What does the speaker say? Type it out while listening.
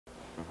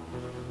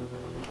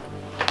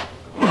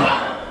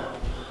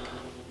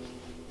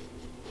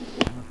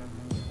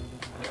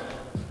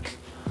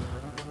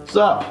What's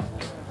up?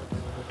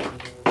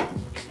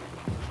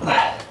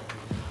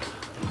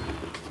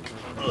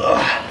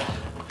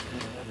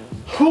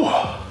 Whew.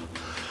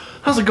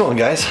 How's it going,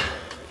 guys?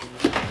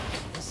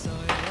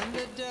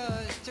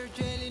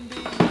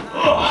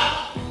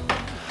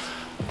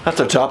 That's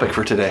our topic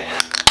for today.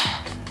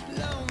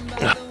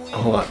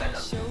 Hold on.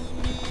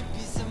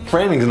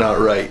 Framing's not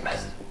right.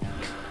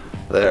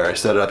 There, I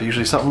set it up.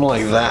 Usually something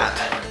like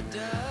that.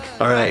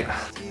 Alright.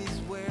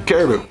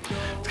 Caribou.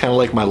 It's kind of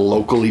like my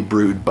locally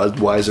brewed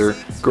Budweiser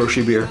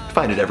grocery beer. You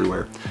find it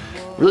everywhere.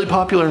 Really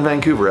popular in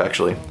Vancouver,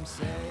 actually.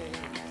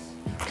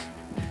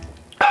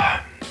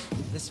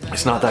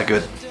 It's not that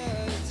good.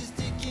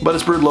 But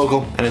it's brewed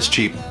local and it's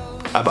cheap.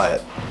 I buy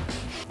it.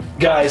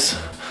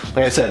 Guys,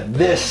 like I said,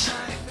 this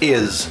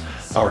is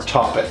our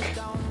topic.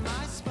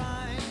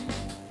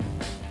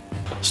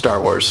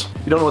 Star Wars.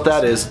 You don't know what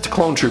that is? It's a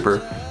clone trooper.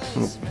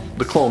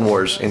 The Clone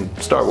Wars in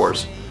Star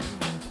Wars.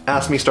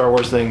 Ask me Star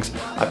Wars things.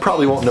 I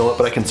probably won't know it,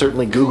 but I can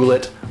certainly Google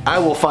it. I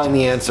will find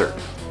the answer.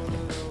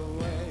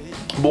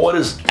 But what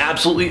is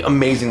absolutely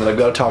amazing that I've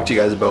got to talk to you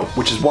guys about,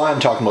 which is why I'm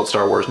talking about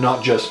Star Wars,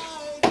 not just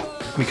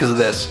because of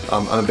this.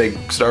 I'm a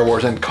big Star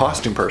Wars and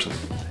costume person.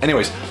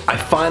 Anyways, I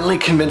finally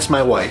convinced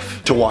my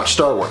wife to watch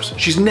Star Wars.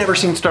 She's never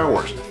seen Star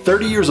Wars.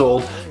 30 years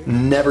old,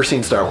 never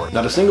seen Star Wars.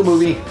 Not a single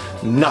movie,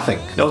 nothing.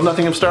 Knows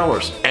nothing of Star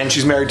Wars. And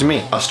she's married to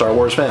me, a Star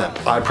Wars fan.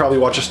 I probably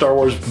watch a Star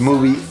Wars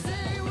movie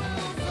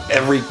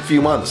every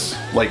few months.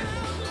 Like,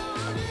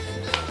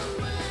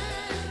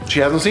 she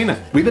hasn't seen it.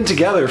 We've been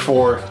together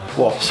for,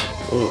 well,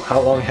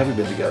 how long have we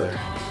been together?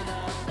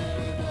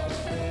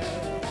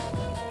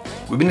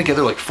 We've been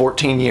together like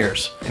 14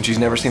 years, and she's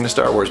never seen a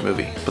Star Wars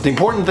movie. But the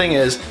important thing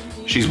is,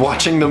 she's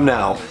watching them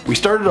now. We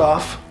started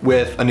off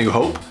with A New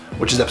Hope,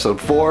 which is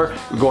episode 4.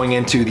 We're going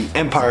into The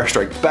Empire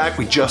Strikes Back.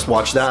 We just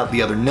watched that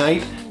the other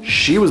night.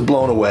 She was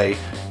blown away.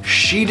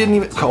 She didn't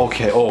even,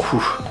 okay, oh,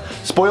 whew.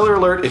 Spoiler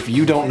alert if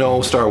you don't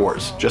know Star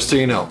Wars, just so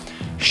you know.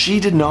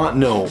 She did not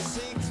know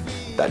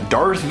that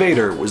Darth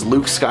Vader was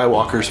Luke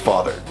Skywalker's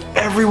father.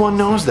 Everyone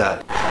knows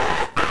that.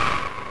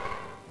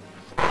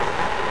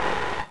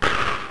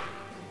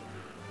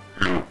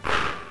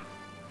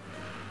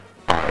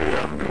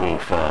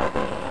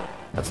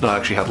 That's not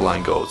actually how the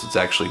line goes. It's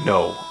actually,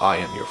 no, I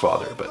am your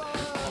father. But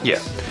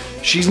yeah,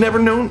 she's never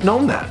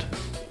known that.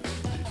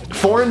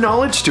 Foreign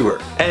knowledge to her.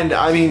 And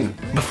I mean,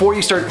 before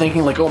you start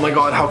thinking like, oh my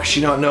God, how could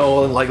she not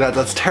know? And like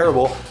that's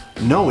terrible.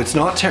 No, it's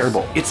not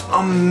terrible. It's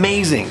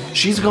amazing.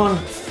 She's gone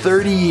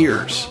 30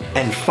 years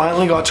and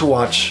finally got to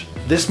watch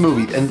this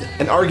movie and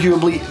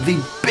arguably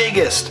the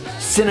biggest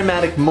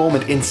cinematic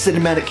moment in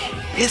cinematic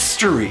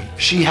history.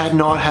 She had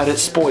not had it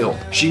spoiled.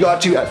 She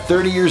got to, at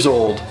 30 years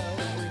old,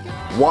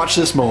 watch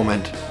this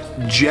moment,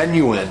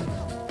 genuine.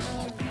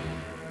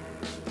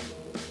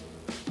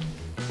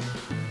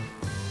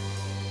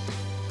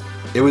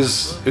 It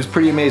was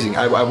pretty amazing.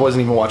 I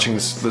wasn't even watching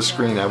the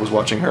screen, I was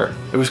watching her.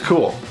 It was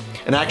cool.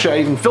 And actually I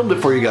even filmed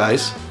it for you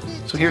guys.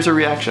 So here's her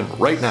reaction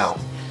right now.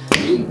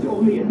 He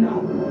told me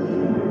enough.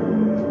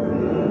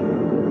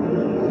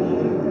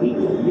 He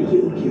told me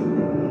you.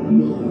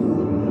 No.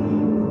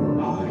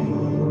 I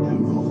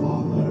am your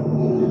father.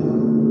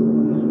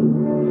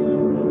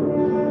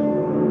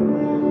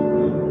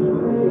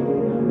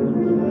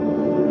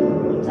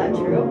 Is that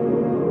true?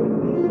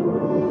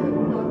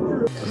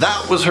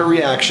 That was her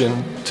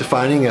reaction to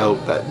finding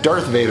out that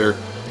Darth Vader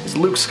is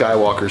Luke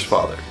Skywalker's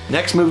father.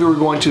 Next movie we're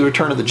going to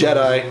Return of the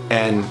Jedi,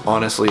 and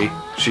honestly,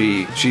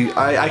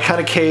 I kind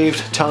of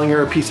caved telling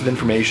her a piece of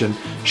information.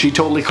 She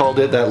totally called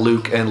it that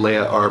Luke and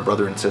Leia are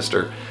brother and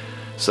sister.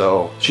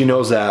 So she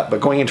knows that,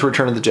 but going into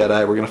Return of the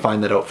Jedi, we're gonna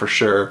find that out for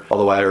sure.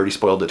 Although I already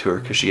spoiled it to her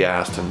because she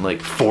asked and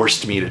like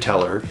forced me to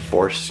tell her.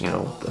 Force, you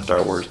know, the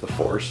Star Wars, the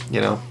Force,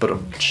 you know, but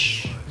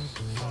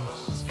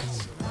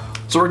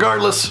so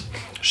regardless,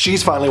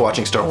 she's finally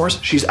watching Star Wars.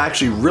 She's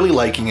actually really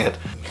liking it,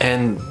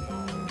 and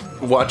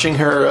watching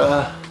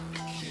her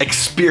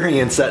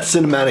experience that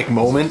cinematic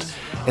moment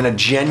in a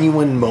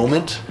genuine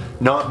moment,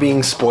 not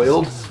being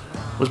spoiled,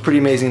 was pretty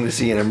amazing to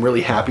see, and I'm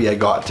really happy I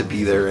got to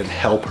be there and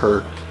help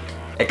her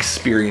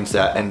experience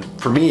that, and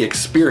for me,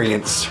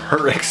 experience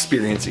her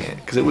experiencing it,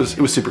 because it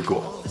was super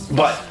cool.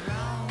 But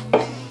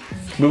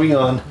moving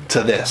on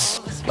to this.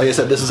 Like I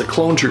said, this is a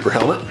clone trooper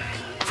helmet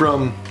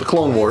from the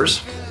Clone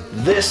Wars.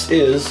 This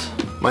is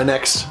my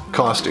next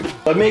costume.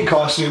 I've made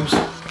costumes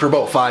for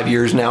about 5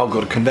 years now,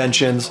 go to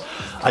conventions,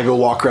 I go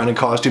walk around in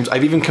costumes.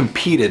 I've even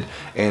competed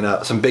in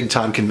some big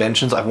time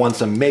conventions. I've won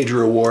some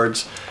major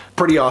awards,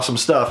 pretty awesome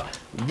stuff.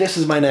 This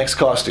is my next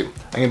costume.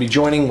 I'm gonna be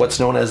joining what's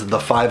known as the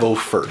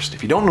 501st.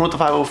 If you don't know what the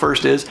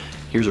 501st is,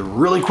 here's a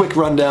really quick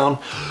rundown.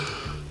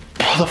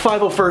 The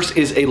 501st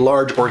is a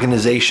large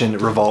organization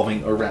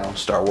revolving around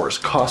Star Wars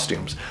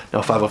costumes.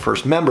 Now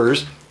 501st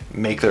members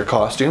make their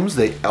costumes,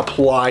 they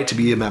apply to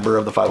be a member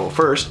of the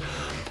 501st,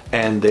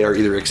 and they are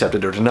either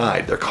accepted or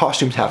denied. Their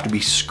costumes have to be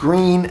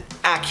screen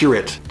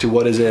accurate to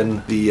what is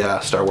in the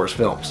Star Wars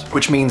films,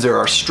 which means there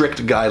are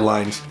strict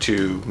guidelines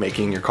to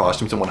making your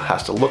costumes and what it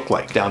has to look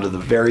like, down to the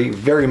very,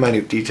 very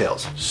minute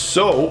details.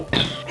 So,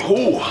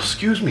 oh,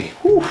 excuse me.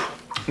 Whew.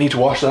 Need to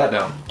wash that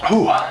down.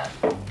 Ooh.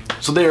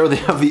 So they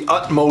have the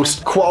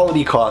utmost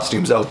quality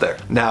costumes out there.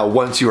 Now,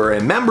 once you are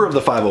a member of the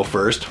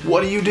 501st,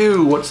 what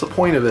do? What's the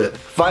point of it?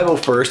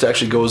 501st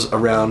actually goes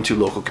around to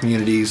local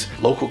communities.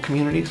 Local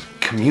communities?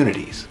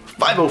 Communities.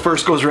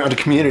 501st goes around to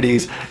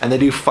communities and they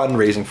do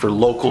fundraising for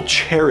local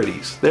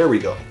charities. There we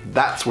go.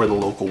 That's where the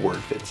local word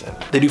fits in.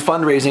 They do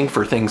fundraising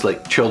for things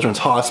like children's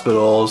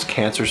hospitals,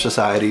 cancer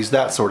societies,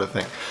 that sort of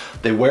thing.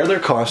 They wear their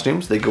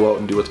costumes, they go out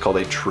and do what's called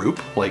a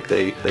troop. Like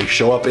they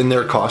show up in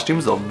their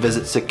costumes, they'll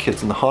visit sick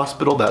kids in the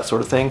hospital, that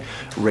sort of thing,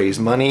 raise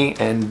money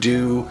and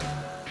do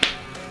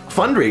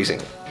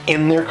fundraising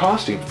in their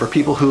costume for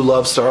people who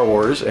love Star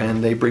Wars,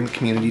 and they bring the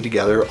community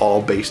together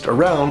all based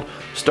around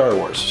Star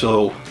Wars.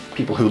 So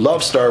people who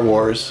love Star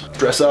Wars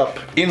dress up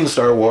in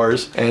Star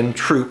Wars and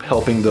troop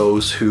helping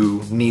those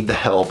who need the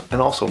help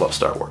and also love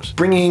Star Wars.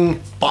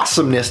 Bringing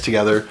awesomeness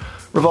together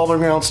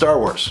revolving around Star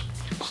Wars.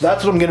 So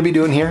that's what I'm gonna be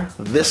doing here.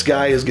 This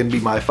guy is gonna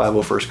be my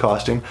 501st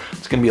costume.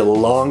 It's gonna be a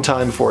long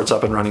time before it's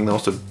up and running though,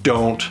 so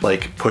don't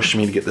like push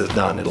me to get this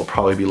done. It'll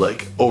probably be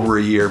like over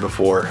a year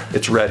before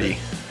it's ready.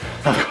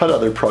 I've got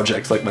other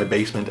projects like my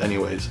basement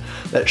anyways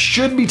that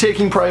should be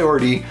taking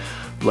priority.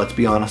 Let's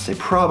be honest, they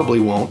probably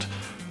won't,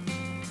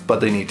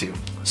 but they need to.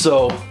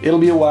 So it'll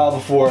be a while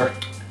before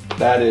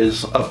that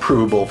is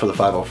approvable for the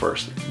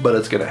 501st, but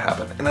it's gonna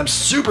happen. And I'm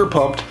super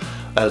pumped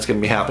that it's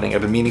gonna be happening.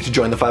 I've been meaning to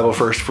join the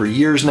 501st for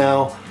years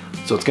now,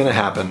 so it's gonna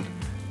happen.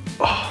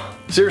 Oh,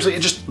 seriously,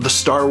 it just, the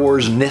Star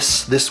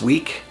Wars-ness this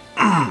week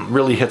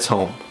really hits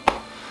home.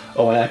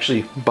 Oh, and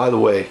actually, by the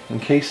way, in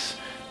case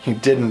you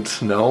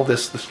didn't know,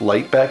 this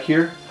light back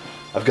here,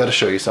 I've got to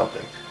show you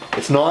something.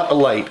 It's not a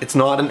light, it's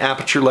not an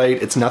aperture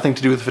light, it's nothing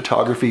to do with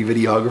photography,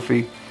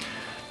 videography.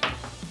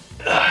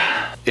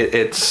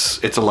 It's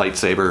a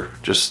lightsaber,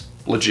 just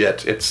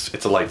legit, it's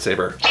a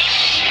lightsaber.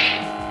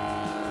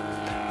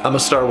 I'm a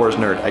Star Wars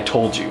nerd, I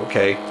told you,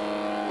 okay?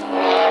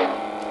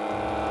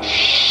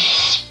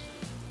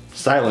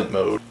 Silent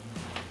mode.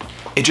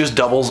 It just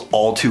doubles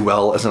all too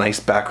well as a nice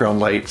background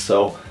light,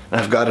 so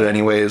I've got it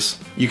anyways.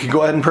 You can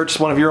go ahead and purchase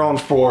one of your own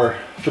for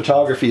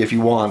photography if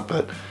you want,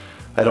 but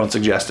I don't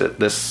suggest it.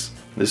 This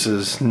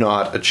is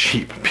not a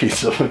cheap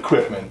piece of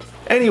equipment.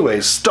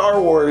 Anyways,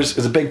 Star Wars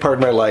is a big part of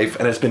my life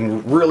and it's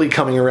been really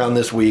coming around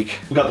this week.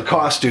 We got the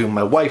costume,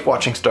 my wife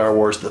watching Star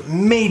Wars, the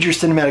major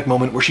cinematic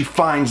moment where she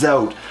finds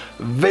out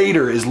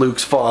Vader is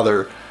Luke's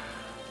father.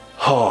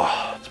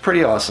 Oh, it's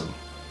pretty awesome.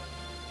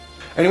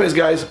 Anyways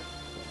guys,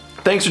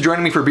 thanks for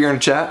joining me for a beer and a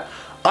chat.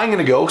 I'm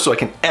gonna go so I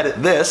can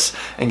edit this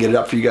and get it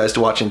up for you guys to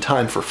watch in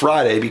time for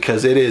Friday,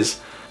 because it is,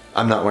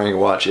 I'm not wearing a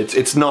watch.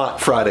 It's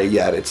not Friday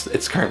yet,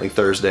 it's currently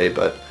Thursday,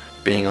 but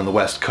being on the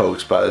West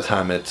Coast, by the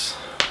time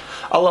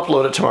I'll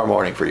upload it tomorrow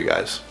morning for you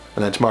guys.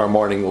 And then tomorrow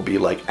morning will be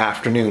like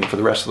afternoon for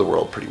the rest of the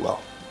world pretty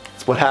well.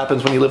 It's what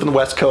happens when you live in the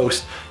West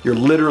Coast. You're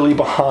literally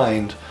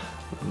behind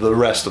the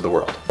rest of the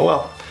world.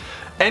 Well,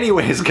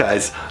 anyways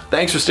guys,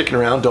 thanks for sticking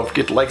around. Don't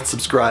forget to like and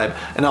subscribe,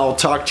 and I'll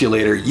talk to you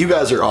later. You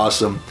guys are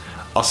awesome.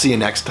 I'll see you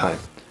next time.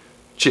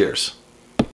 Cheers.